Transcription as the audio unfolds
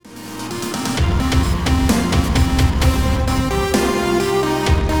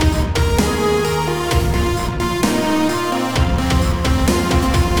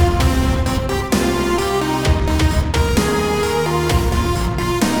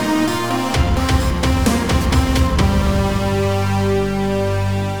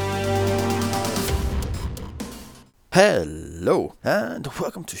Hello, and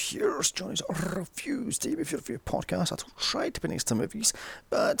welcome to Here's Johnny's Reviews, the review podcast. I try to be nice to movies,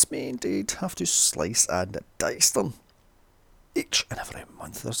 but may indeed have to slice and dice them. Each and every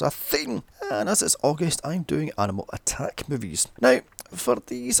month there's a theme, and as it's August, I'm doing animal attack movies. Now, for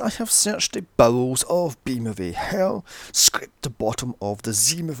these, I have searched the bowels of B-movie hell, scraped the bottom of the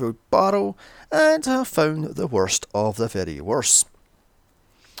Z-movie barrel, and have found the worst of the very worst.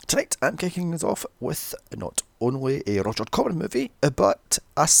 Tonight I'm kicking it off with not only a Roger Corman movie, but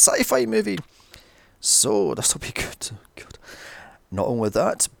a sci-fi movie. So this will be good. Not only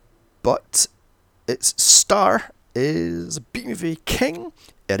that, but its star is B-movie king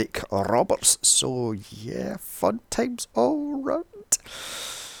Eric Roberts. So yeah, fun times all round.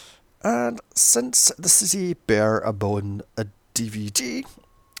 And since this is a bare-bone DVD,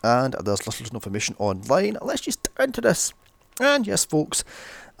 and there's little information online, let's just get into this. And yes, folks,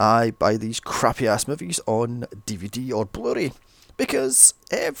 I buy these crappy ass movies on DVD or Blu-ray because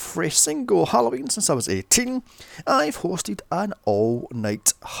every single Halloween since I was 18, I've hosted an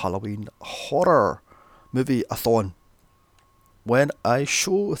all-night Halloween horror movie-a-thon when I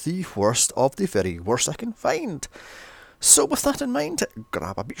show the worst of the very worst I can find. So with that in mind,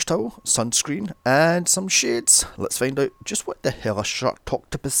 grab a beach towel, sunscreen and some shades. Let's find out just what the hell a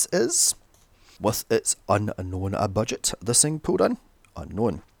Sharktoctopus is. With its unknown budget, this thing pulled in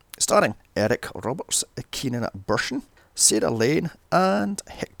unknown. Starring Eric Roberts, Keenan Burson, Sarah Lane, and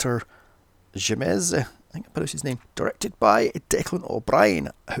Hector Gemez, I think I pronounced his name. Directed by Declan O'Brien,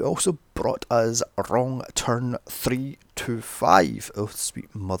 who also brought us Wrong Turn 3 to 5. Oh,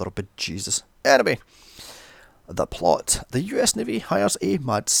 sweet mother of Jesus. Anyway, the plot. The US Navy hires a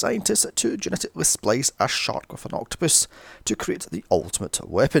mad scientist to genetically splice a shark with an octopus to create the ultimate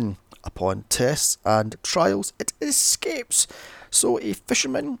weapon. Upon tests and trials, it escapes. So a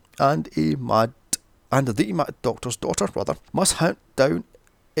fisherman and the mad doctor's daughter must hunt down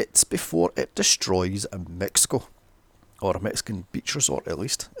it before it destroys Mexico, or a Mexican beach resort at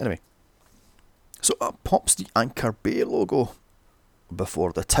least. Anyway, so up pops the Anchor Bay logo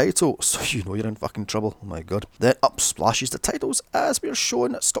before the title, so you know you're in fucking trouble. Oh my god. Then up splashes the titles as we're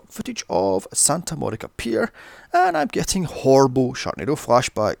shown stock footage of Santa Monica Pier, and I'm getting horrible Sharknado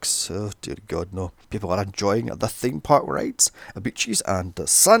flashbacks. Oh dear god, no. People are enjoying the theme park rides, beaches and the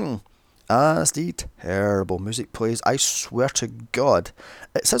sun. As the terrible music plays, I swear to god,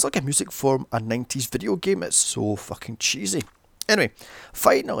 it sounds like a music from a 90s video game. It's so fucking cheesy. Anyway,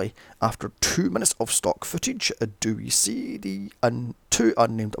 finally, after 2 minutes of stock footage, do we see the two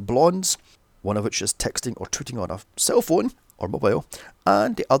unnamed blondes, one of which is texting or tweeting on a cell phone or mobile,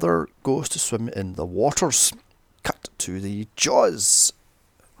 and the other goes to swim in the waters. Cut to the Jaws,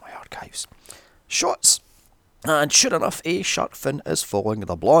 my archives, shots, and sure enough, a shark fin is following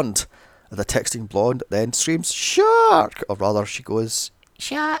the blonde. The texting blonde then screams, "Shark!" Or rather, she goes,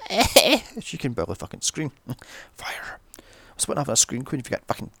 "Shark!" She can barely fucking scream. Fire. It's about having a scream queen if you get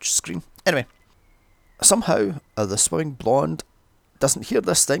fucking scream. Anyway, somehow the swimming blonde doesn't hear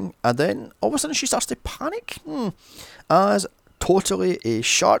this thing, and then all of a sudden she starts to panic. As totally a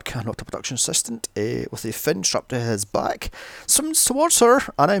shark, not a production assistant, with a fin strapped to his back, swims towards her,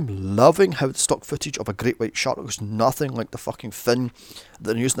 and I'm loving how the stock footage of a great white shark looks nothing like the fucking fin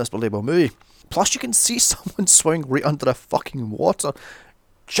that they're using in this believable movie. Plus you can see someone swimming right under the fucking water.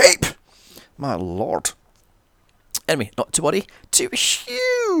 Shape! My lord. Anyway, not to worry, two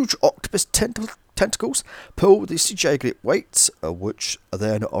huge octopus tentacles pull the CGI great white, which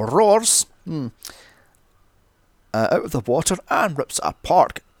then roars out of the water and rips it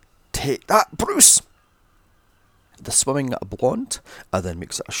apart. Take that, Bruce! The swimming blonde then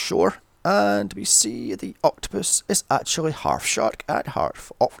makes it ashore, and we see the octopus is actually half shark and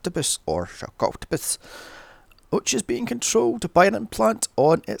half octopus, or Sharktoctopus, which is being controlled by an implant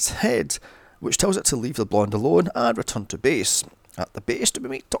on its head, which tells it to leave the blonde alone and return to base. At the base, we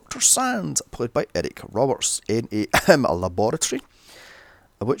meet Dr. Sands, played by Eric Roberts, in a laboratory,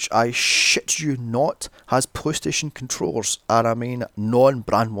 which I shit you not, has PlayStation controllers, and I mean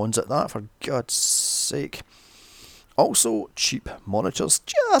non-brand ones at that, for God's sake. Also, cheap monitors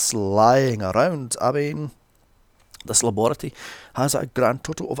just lying around. I mean, this laboratory has a grand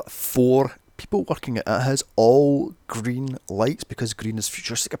total of 4 people working it. It has all green lights, because green is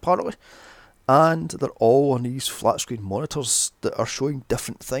futuristic apparently. And they're all on these flat screen monitors that are showing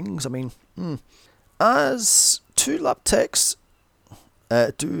different things. I mean, as 2 lab techs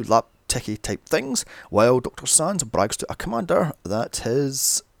do lab techie type things, while Dr. Sands brags to a commander that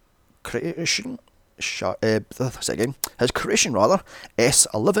his creation, S11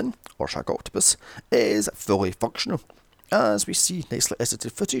 or Sharktoctopus, is fully functional. as we see nicely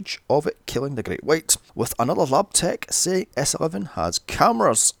edited footage of it killing the Great White, with another lab tech saying S11 has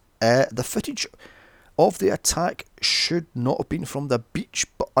cameras. The footage of the attack should not have been from the beach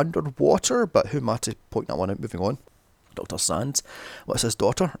but underwater, but who am I to point that one out? Moving on. Dr. Sands lets his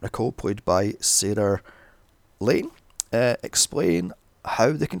daughter, Nicole, played by Sarah Lane, explain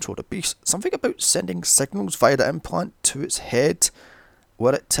how they control the beast. Something about sending signals via the implant to its head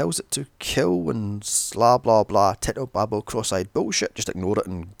where it tells it to kill and blah blah blah, techno babble, cross-eyed bullshit. Just ignore it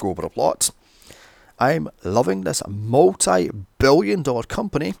and go over the plot. I'm loving this multi-billion-dollar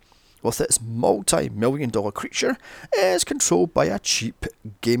company with its multi-million-dollar creature is controlled by a cheap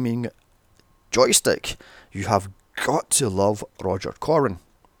gaming joystick. You have got to love Roger Corman.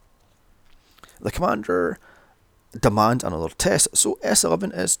 The commander demands another test, so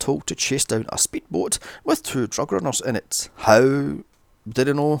S11 is told to chase down a speedboat with 2 drug runners in it. How did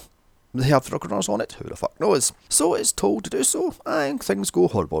they know they have drug runners on it? Who the fuck knows? So it's told to do so, and things go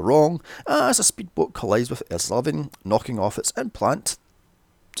horribly wrong as a speedboat collides with S11, knocking off its implant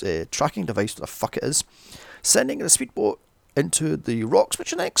tracking device, what the fuck it is, sending the speedboat into the rocks,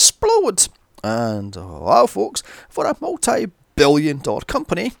 which then explodes. And well, folks, for a multi-billion-dollar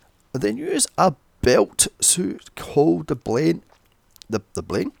company, they use a belt to hold the brain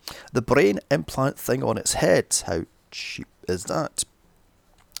implant thing on its head. How cheap is that?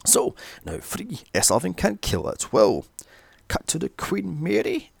 So now free S11 can kill at will. Cut to the Queen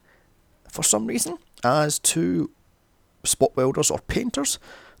Mary for some reason, as 2 spot welders or painters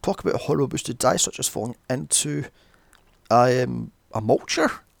talk about horror boosted dice, such as falling into a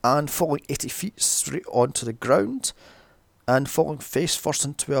mulcher and falling 80 feet straight onto the ground and falling face first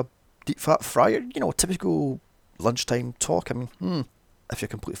into a deep fat fryer. You know, typical lunchtime talk. I mean, if you're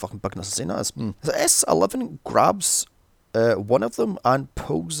completely fucking bugging us and saying that is. So S11 grabs one of them and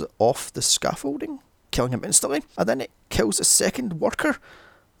pulls off the scaffolding, killing him instantly, and then it kills a second worker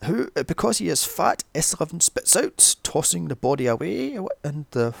who, because he is fat, S11 spits out, tossing the body away. What in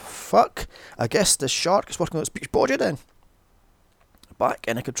the fuck? I guess the shark is working on its beach body then. Back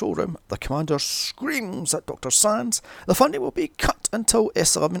in a control room, the commander screams at Dr. Sands. The funding will be cut until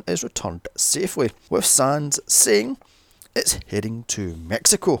S11 is returned safely, with Sands saying it's heading to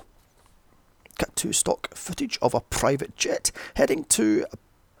Mexico. Cut to stock footage of a private jet heading to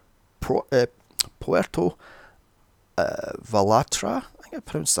Puerto Vallarta, I think I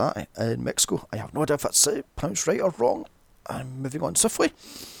pronounced that, in Mexico. I have no idea if that's pronounced right or wrong. I'm moving on swiftly.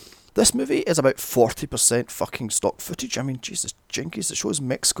 This movie is about 40% fucking stock footage. I mean, Jesus jinkies, it shows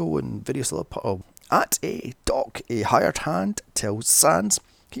Mexico and various other parts. At a dock, a hired hand tells Sands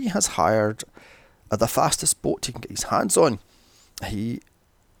he has hired the fastest boat he can get his hands on. He,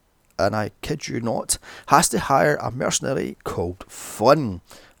 and I kid you not, has to hire a mercenary called Flynn.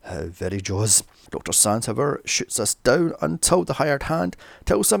 How very Jaws. Dr. Sands, however, shoots us down until the hired hand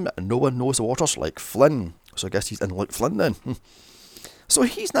tells him no one knows the waters like Flynn. So I guess he's in like Flynn then. So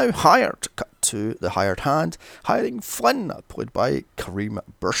he's now hired. Cut to the hired hand hiring Flynn, played by Kareem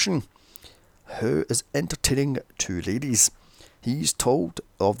Burshin, who is entertaining 2 ladies. He's told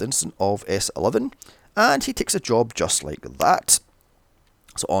of the incident of S11, and he takes a job just like that.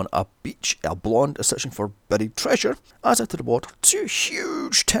 So on a beach, a blonde is searching for buried treasure. As out of the water, 2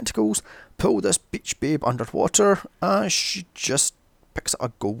 huge tentacles pull this beach babe underwater, and she just picks up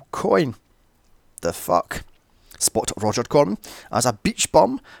a gold coin. The fuck? Spot Roger Corman as a beach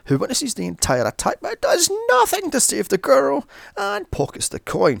bum who witnesses the entire attack but does nothing to save the girl and pockets the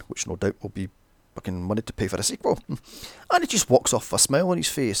coin, which no doubt will be fucking money to pay for a sequel. And he just walks off with a smile on his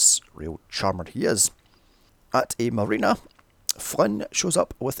face. Real charmer he is. At a marina, Flynn shows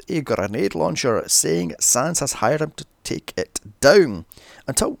up with a grenade launcher, saying Sands has hired him to take it down,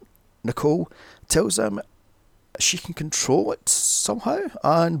 until Nicole tells him she can control it somehow,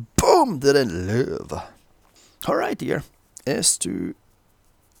 and boom, they're in love. Her idea is to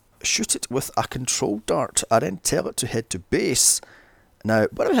shoot it with a control dart and then tell it to head to base. Now,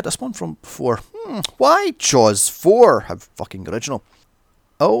 where have we had this one from before? Why Jaws 4? How fucking original.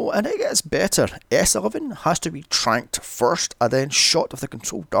 Oh, and it gets better. S11 has to be tranked first and then shot with the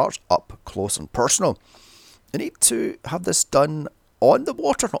control darts up close and personal. You need to have this done on the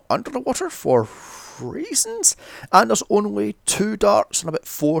water, not under the water, for reasons. And there's only 2 darts and about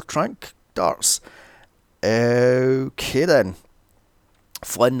 4 trank darts. Okay then.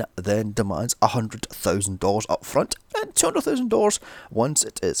 Flynn then demands $100,000 up front and $200,000 once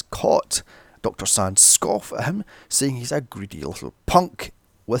it is caught. Dr. Sands scoffs at him, saying he's a greedy little punk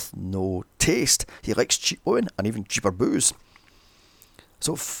with no taste. He likes cheap women and even cheaper booze.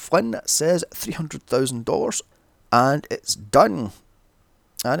 So Flynn says $300,000 and it's done.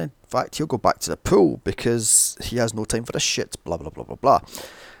 And in fact, he'll go back to the pool because he has no time for this shit, blah blah blah blah blah.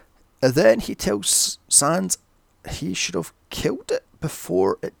 And then he tells Sans he should have killed it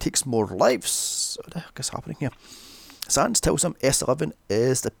before it takes more lives. What the heck is happening here? Sans tells him S11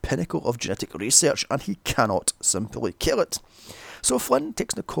 is the pinnacle of genetic research and he cannot simply kill it. So Flynn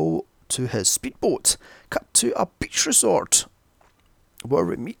takes Nicole to his speedboat, cut to a beach resort, where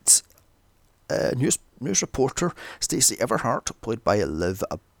we meet news reporter Stacey Everhart, played by Liv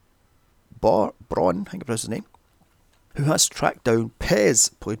Braun, I think I pronounced his name, who has tracked down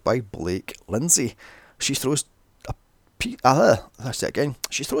Pez, played by Blake Lindsay. She throws She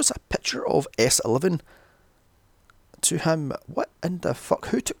throws a picture of S11 to him. What in the fuck?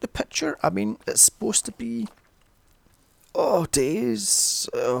 Who took the picture? I mean, it's supposed to be... Oh, days.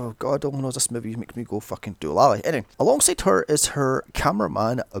 Oh, God, all I know is this movie makes me go fucking doolally. Anyway, alongside her is her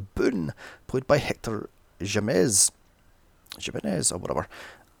cameraman, Boone, played by Hector Jimenez, or whatever.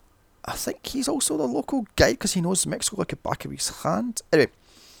 I think he's also the local guide because he knows Mexico like the back of his hand. Anyway,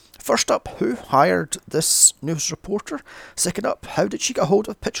 first up, who hired this news reporter? Second up, how did she get a hold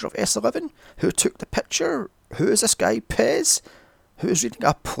of a picture of S11? Who took the picture? Who is this guy, Pez? Who is reading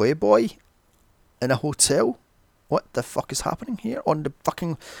a Playboy in a hotel? What the fuck is happening here? On the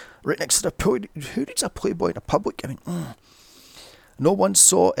fucking... right next to the pool. Who reads a Playboy in a public? I mean... No one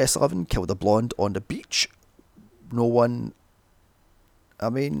saw S11 kill the blonde on the beach. No one... I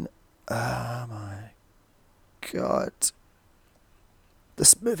mean... oh my God.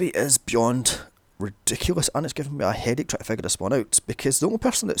 This movie is beyond ridiculous and it's giving me a headache trying to figure this one out, because the only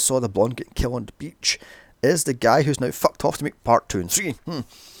person that saw the blonde get killed on the beach is the guy who's now fucked off to make part 2 and 3.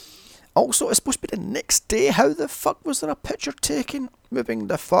 Also, it's supposed to be the next day. How the fuck was there a picture taken? Moving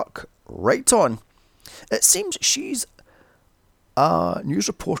the fuck right on. It seems she's a news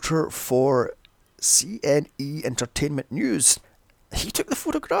reporter for CNE Entertainment News. He took the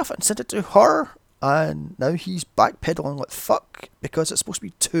photograph and sent it to her, and now he's backpedaling like fuck because it's supposed to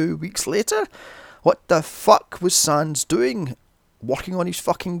be 2 weeks later. What the fuck was Sans doing? Working on his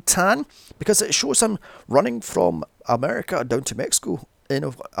fucking tan? Because it shows him running from America down to Mexico.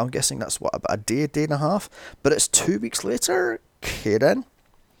 I'm guessing that's what, about a day and a half. But it's 2 weeks later. Karen.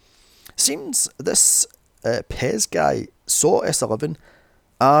 Seems this Pez guy saw S11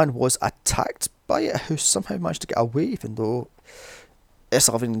 and was attacked by it, who somehow managed to get away, even though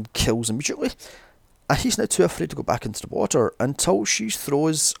S11 kills immediately. And he's now too afraid to go back into the water until she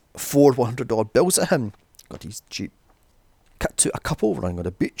throws 4 $100 bills at him. God, he's cheap. Cut to a couple running on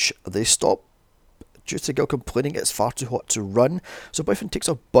the beach. They stop due to the girl complaining it's far too hot to run, so boyfriend takes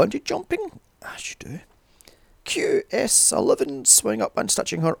her bungee jumping, as you do. Cue S11 swing up and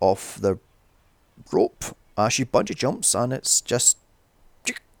snatching her off the rope as she bungee jumps, and it's just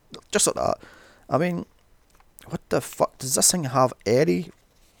like that. I mean, what the fuck? Does this thing have any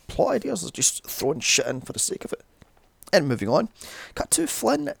plot ideas, or just throwing shit in for the sake of it? And moving on, cut to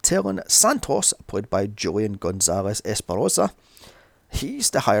Flynn telling Santos, played by Julian Gonzalez Esparza, he's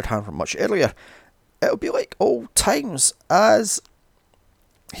the hired hand from much earlier. It'll be like old times, as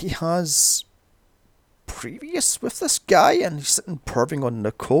he has previous with this guy and he's sitting perving on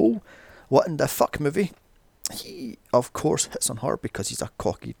Nicole. What in the fuck movie? He, of course, hits on her because he's a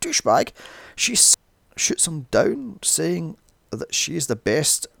cocky douchebag. She shoots him down, saying that she is the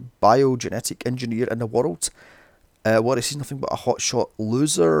best biogenetic engineer in the world. What is he? Nothing but a hotshot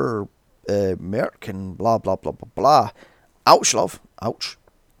loser, merc, and blah blah blah blah blah. Ouch, love. Ouch.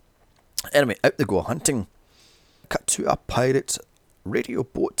 Anyway, out they go hunting. Cut to a pirate radio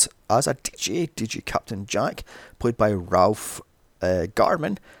boat as a DJ Captain Jack, played by Ralph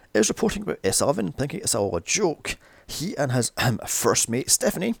Garman, is reporting about S11, thinking it's all a joke. He and his first mate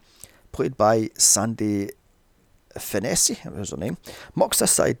Stephanie, played by Sandy Finessi, that was her name, mocks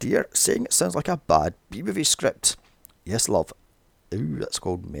this idea, saying it sounds like a bad B-movie script. Yes, love. Ooh, that's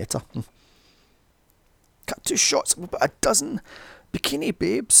called meta. Cut to shots of about a dozen bikini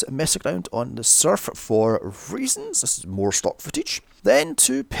babes messing around on the surf for reasons. This is more stock footage. Then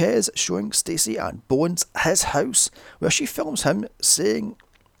to Pez showing Stacey and Bones his house, where she films him saying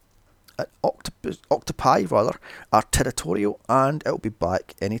octopi are territorial and it'll be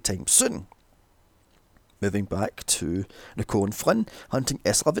back anytime soon. Moving back to Nicole and Flynn hunting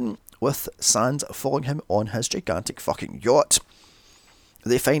S11, with Sans following him on his gigantic fucking yacht.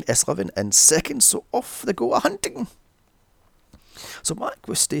 They find S11 in seconds, so off they go hunting. So back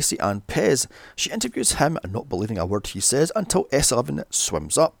with Stacey and Pez, she interviews him, not believing a word he says, until S11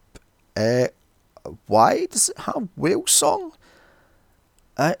 swims up. Why does it have whale song?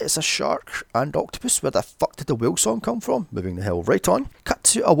 It's a shark and octopus. Where the fuck did the whale song come from? Moving the hell right on. Cut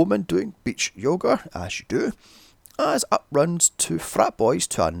to a woman doing beach yoga, as you do. as up runs two frat boys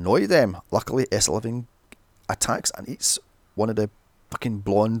to annoy them. Luckily, S11 attacks and eats one of the fucking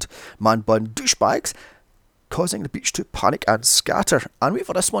blonde man-bun douchebags, causing the beach to panic and scatter. And wait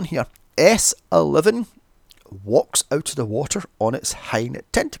for this one here. S11 walks out of the water on its hind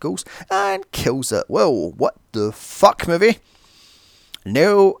tentacles and kills it. Whoa, what the fuck, movie?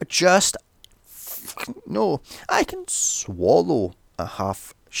 No, just no. I can swallow a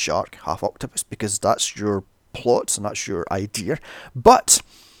half shark, half octopus, because that's your plot and that's your idea. But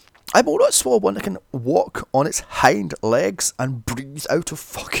I will not swallow one that can walk on its hind legs and breathe out of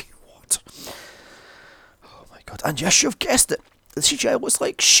fucking water. Oh my god. And yes, you've guessed it. The CGI looks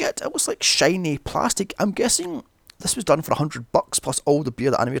like shit. It looks like shiny plastic. I'm guessing this was done for $100 plus all the beer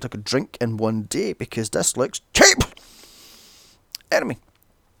the animator could drink in one day, because this looks cheap. Anyway,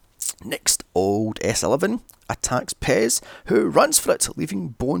 next, old S11 attacks Pez, who runs for it, leaving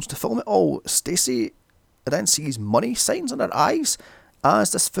Bones to film it all. Stacy then sees money signs in her eyes,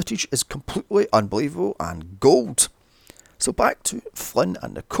 as this footage is completely unbelievable and gold. So back to Flynn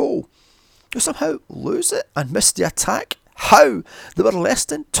and Nicole, who somehow lose it and miss the attack. How? They were less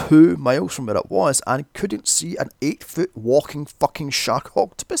than 2 miles from where it was and couldn't see an 8-foot walking fucking shark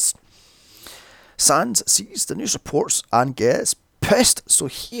octopus. Sands sees the news reports and gets pissed, so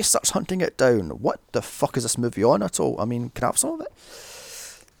he starts hunting it down. What the fuck is this movie on at all? I mean, can I have some of it?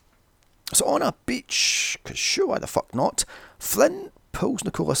 So on a beach, because sure, why the fuck not, Flynn pulls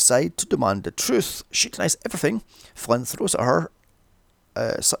Nicole aside to demand the truth. She denies everything Flynn throws at her,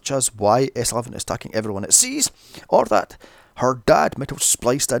 such as why S11 is attacking everyone it sees, or that her dad might have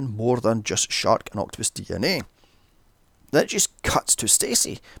spliced in more than just shark and octopus DNA. Then it just cuts to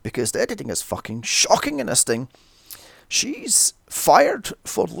Stacy, because the editing is fucking shocking in this thing. She's fired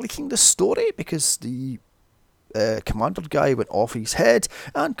for leaking the story because the commander guy went off his head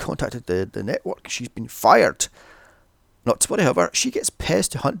and contacted the network. She's been fired. Not to worry, however, she gets Pez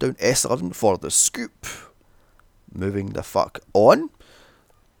to hunt down S11 for the scoop. Moving the fuck on.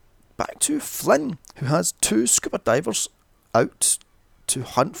 Back to Flynn, who has 2 scuba divers out to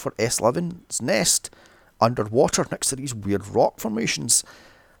hunt for S11's nest underwater next to these weird rock formations,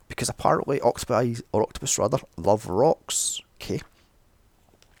 because apparently octopus love rocks. Okay.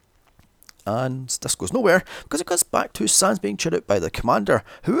 And this goes nowhere, because it goes back to Sands being chewed out by the commander,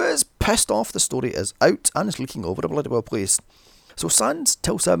 who is pissed off the story is out and is leaking over the bloody well place. So Sands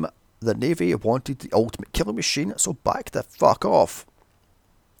tells him the Navy wanted the ultimate killing machine, so back the fuck off.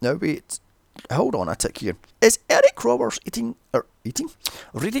 Now wait, hold on a tick here. Is Eric Roberts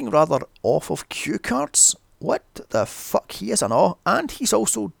reading rather off of cue cards? What the fuck, he is an awe, and he's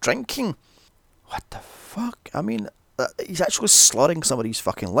also drinking. What the fuck? I mean, he's actually slurring some of these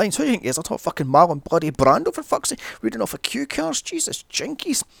fucking lines. Who do you think he is? I thought fucking Marlon bloody Brando, for fuck's sake, reading off of cue cards. Jesus,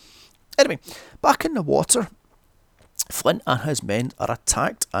 jinkies. Anyway, back in the water, Flynn and his men are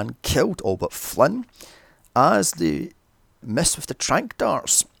attacked and killed, all but Flynn, as they miss with the trank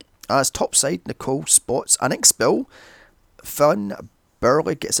darts. As topside Nicole spots an ink spill, Flynn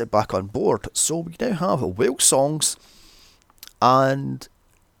barely gets it back on board. So we now have whale songs and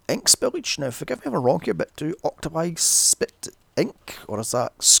ink spillage. Now forgive me if I'm wrong here, but do octopi spit ink, or is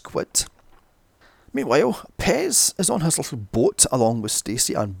that squid? Meanwhile, Pez is on his little boat along with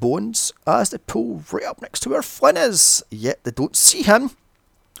Stacy and Bones as they pull right up next to where Flynn is, yet they don't see him.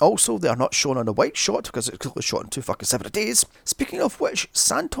 Also, they are not shown on a wide shot because it's clearly shot in 2 fucking separate days. Speaking of which,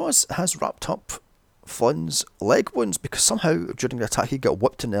 Santos has wrapped up Flynn's leg wounds because somehow during the attack he got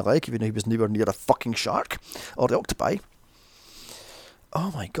whipped in the leg even though he was nowhere near a fucking shark or the octopi.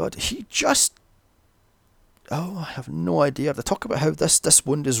 Oh my god, I have no idea. They talk about how this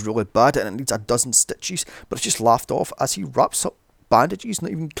wound is really bad and it needs a dozen stitches, but it's just laughed off as he wraps up bandages,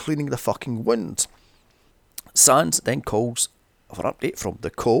 not even cleaning the fucking wound. Sands then calls for an update from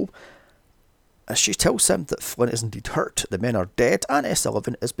Nicole, as she tells him that Flynn is indeed hurt, the men are dead, and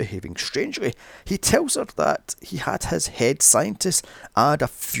S11 is behaving strangely. He tells her that he had his head scientist add a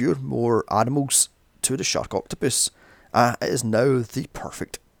few more animals to the shark octopus. It is now the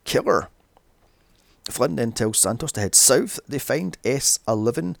perfect killer. Flynn then tells Santos to head south. They find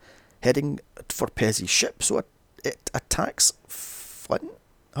S11 heading for Pez's ship, so it attacks Flynn.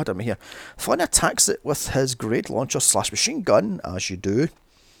 I don't know here. Flynn attacks it with his grenade launcher / machine gun, as you do,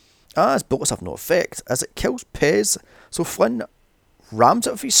 as bullets have no effect, as it kills Pez. So Flynn rams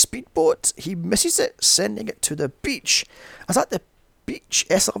it with his speedboat. He misses it, sending it to the beach. As at the beach,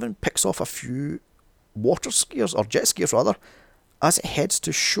 S11 picks off a few water skiers, or jet skiers rather, as it heads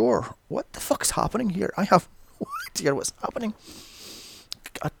to shore. What the fuck is happening here? I have no idea what's happening.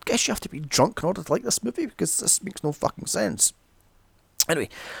 I guess you have to be drunk in order to like this movie, because this makes no fucking sense. Anyway,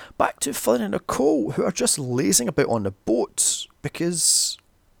 back to Flynn and Nicole, who are just lazing about on the boat because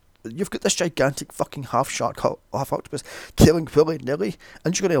you've got this gigantic fucking half shark, half octopus killing willy-nilly,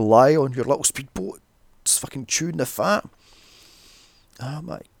 and you're going to lie on your little speedboat fucking chewing the fat. Oh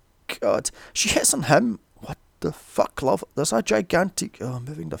my god. She hits on him. What the fuck, love? There's a gigantic... Oh,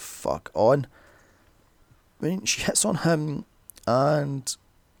 moving the fuck on. I mean, she hits on him, and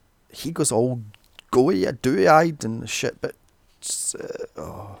he goes all dewy-eyed and shit, but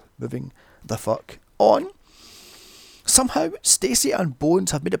moving the fuck on. Somehow, Stacey and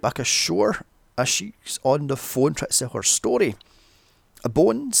Bones have made it back ashore as she's on the phone trying to sell her story.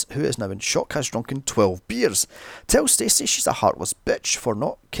 Bones, who is now in shock, has drunken 12 beers, tells Stacey she's a heartless bitch for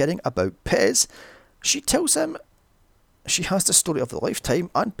not caring about Pez. She tells him she has the story of the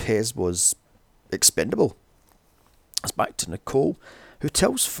lifetime and Pez was expendable. It's back to Nicole, who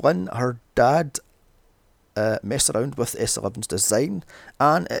tells Flynn her dad messed around with S11's design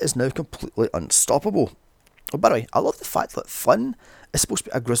and it is now completely unstoppable. Oh, by the way, I love the fact that Flynn is supposed to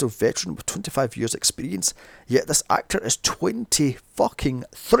be a grizzled veteran with 25 years experience, yet this actor is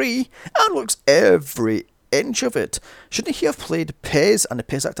 23 and looks every inch of it. Shouldn't he have played Pez and the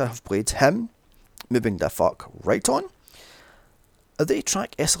Pez actor have played him? Moving the fuck right on. They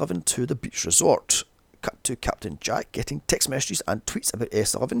track S11 to the beach resort. Cut to Captain Jack getting text messages and tweets about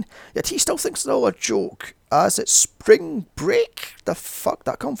S11, yet he still thinks it's all a joke, as it's spring break. The fuck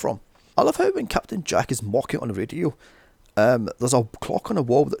that come from? I love how when Captain Jack is mocking on the radio, there's a clock on the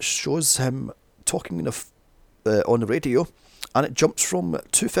wall that shows him talking on the radio, and it jumps from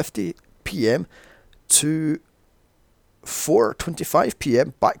 2:50 p.m. to 4:25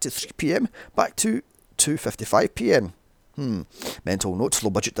 p.m. back to 3 p.m. back to 2:55 p.m. Mental note: low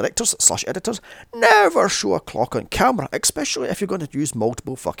budget directors / editors never show a clock on camera, especially if you're going to use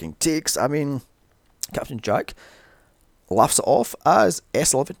multiple fucking takes. I mean, Captain Jack laughs it off as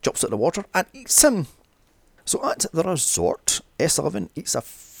S11 jumps out of the water and eats him. So at the resort, S11 eats a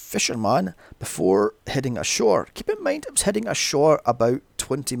fisherman before heading ashore. Keep in mind it was heading ashore about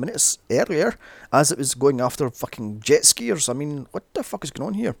 20 minutes earlier as it was going after fucking jet skiers. I mean, what the fuck is going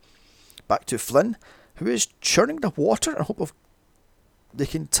on here? Back to Flynn, who is churning the water in hope of they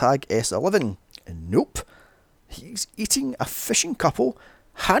can tag S11. Nope. He's eating a fishing couple.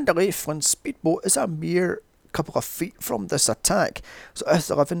 Handily, Flynn's speedboat is a mere couple of feet from this attack, so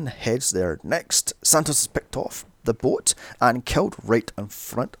S11 heads there next. Santos is picked off the boat and killed right in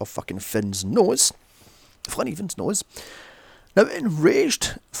front of fucking Flynn Even's nose. Now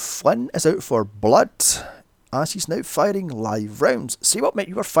enraged, Flynn is out for blood as he's now firing live rounds. See what, mate,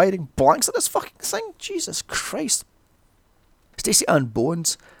 you were firing blanks at this fucking thing? Jesus Christ. Stacey and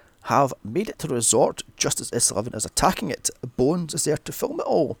Bones have made it to the resort just as S11 is attacking it. Bones is there to film it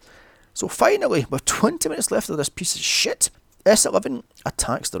all. So finally, with 20 minutes left of this piece of shit, S11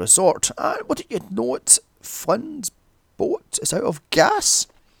 attacks the resort. And what did you know it? Flynn's boat is out of gas.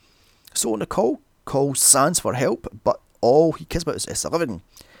 So Nicole calls Sands for help, but all he cares about is S11.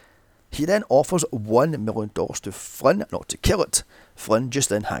 He then offers $1 million to Flynn not to kill it. Flynn just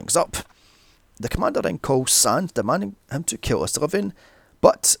then hangs up. The commander then calls Sands, demanding him to kill S11,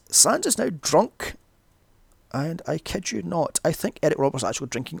 but Sands is now drunk. And I kid you not, I think Eric Roberts is actually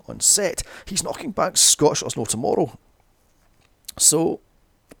drinking on set. He's knocking back Scotch There's No Tomorrow. So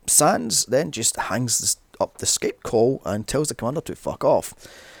Sands then just hangs up the Skype call and tells the commander to fuck off.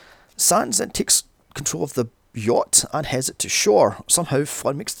 Sands then takes control of the yacht and heads it to shore. Somehow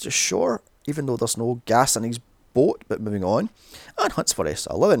Flynn makes it to shore, even though there's no gas in his boat, but moving on, and hunts for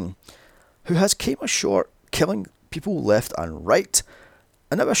S11, who has came ashore killing people left and right.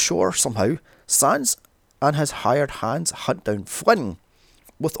 And now ashore, somehow, Sands and his hired hands hunt down Flynn,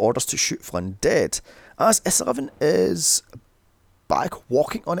 with orders to shoot Flynn dead, as S11 is back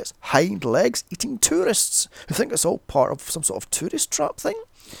walking on its hind legs, eating tourists, who think it's all part of some sort of tourist trap thing.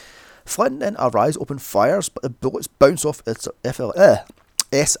 Flynn then arrives, open fires, but the bullets bounce off its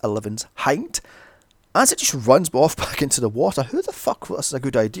S11's hind, as it just runs off back into the water. Who the fuck thought this is a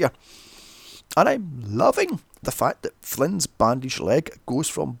good idea? And I'm loving the fact that Flynn's bandaged leg goes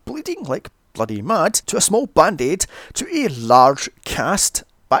from bleeding like bloody mad to a small band-aid to a large cast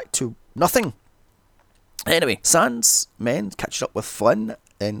back to nothing. Anyway, Sands' men catch up with Flynn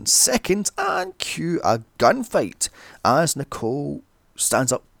in seconds and cue a gunfight as Nicole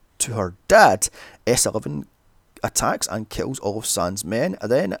stands up to her dad. S11 attacks and kills all of Sands' men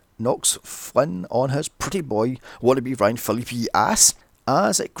and then knocks Flynn on his pretty boy wannabe Ryan Phillippe ass.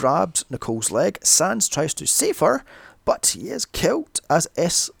 As it grabs Nicole's leg, Sands tries to save her, but he is killed as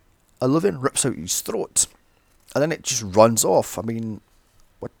S11 rips out his throat. And then it just runs off. I mean,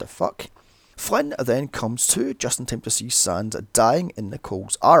 what the fuck? Flynn then comes to, just in time to see Sands dying in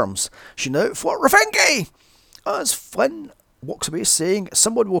Nicole's arms. She now for revenge! As Flynn walks away saying,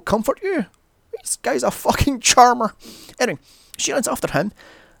 someone will comfort you. This guy's a fucking charmer. Anyway, she runs after him,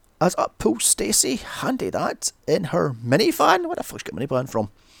 as up pulls Stacey, handy that, in her minivan. Where the fuck's got minivan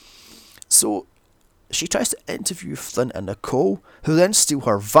from? So, she tries to interview Flynn and Nicole, who then steal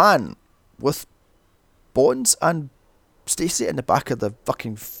her van, with Bones and Stacey in the back of the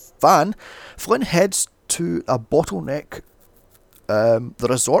fucking van. Flynn heads to a bottleneck, the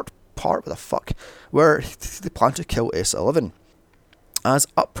resort part, what the fuck, where they plan to kill S11. As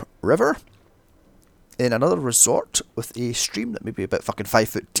upriver, in another resort with a stream that may be about fucking 5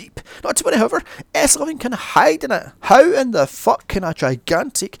 foot deep. Not too many, however, S11 can hide in it. How in the fuck can a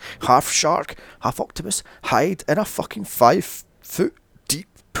gigantic half shark, half octopus hide in a fucking 5 foot deep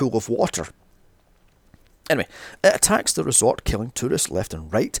pool of water? Anyway, it attacks the resort, killing tourists left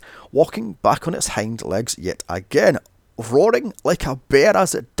and right, walking back on its hind legs yet again, roaring like a bear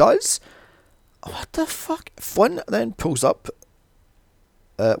as it does. What the fuck? Flynn then pulls up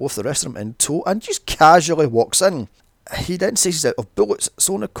with the rest of them in tow and just casually walks in. He then says he's out of bullets,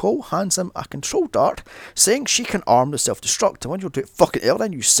 so Nicole hands him a control dart, saying she can arm the self-destruct. And when you'll do it fucking early,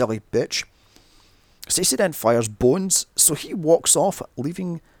 then, you silly bitch. Stacey then fires Bones, so he walks off,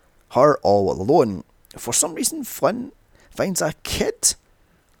 leaving her all alone. For some reason, Flynn finds a kid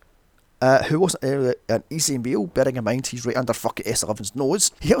who wasn't an easy meal, bearing in mind he's right under fucking S11's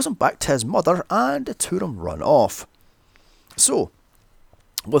nose. He hails him back to his mother, and the two of them run off. So,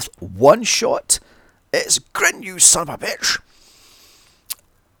 with one shot, it's grin, you son of a bitch.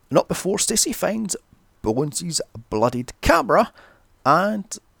 Not before Stacey finds Bones' bloodied camera,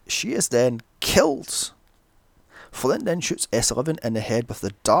 and she is then killed. Flynn then shoots S11 in the head with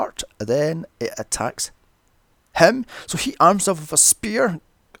the dart, then it attacks him, so he arms himself with a spear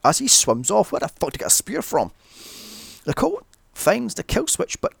as he swims off. Where the fuck did he get a spear from? Nicole finds the kill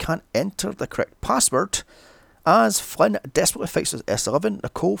switch but can't enter the correct password. As Flynn desperately fights with S11,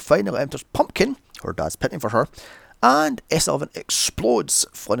 Nicole finally enters Pumpkin, her dad's pitting for her, and S11 explodes.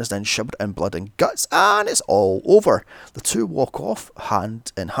 Flynn is then shivered in blood and guts, and it's all over. The two walk off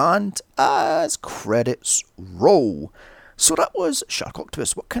hand in hand as credits roll. So that was Shark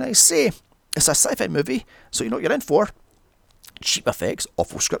Octopus. What can I say? It's a sci-fi movie, so you know what you're in for. Cheap effects,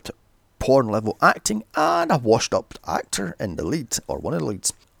 awful script, porn level acting, and a washed up actor in the lead, or one of the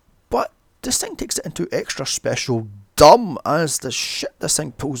leads. But this thing takes it into extra special dumb, as the shit this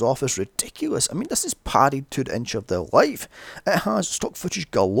thing pulls off is ridiculous. I mean, this is padded to the inch of the life. It has stock footage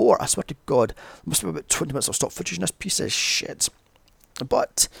galore. I swear to God, there must be about 20 minutes of stock footage in this piece of shit.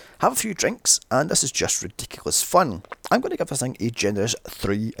 But have a few drinks, and this is just ridiculous fun. I'm going to give this thing a generous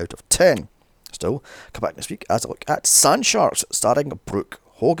 3 out of 10. Still, come back next week as I look at Sand Sharks, starring Brooke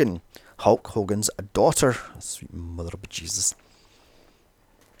Hogan, Hulk Hogan's daughter. Sweet mother of Jesus.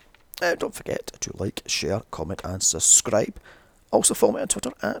 Don't forget to like, share, comment and subscribe. Also follow me on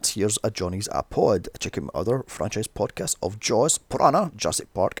Twitter at Here's a Johnny's a Pod. Check out my other franchise podcasts of Jaws, Piranha,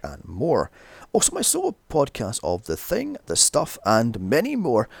 Jurassic Park and more. Also my solo podcast of The Thing, The Stuff and many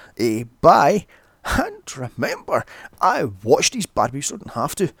more. Bye. And remember, I watched these bad movies so I didn't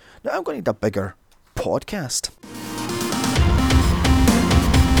have to. Now I'm going to need a bigger podcast.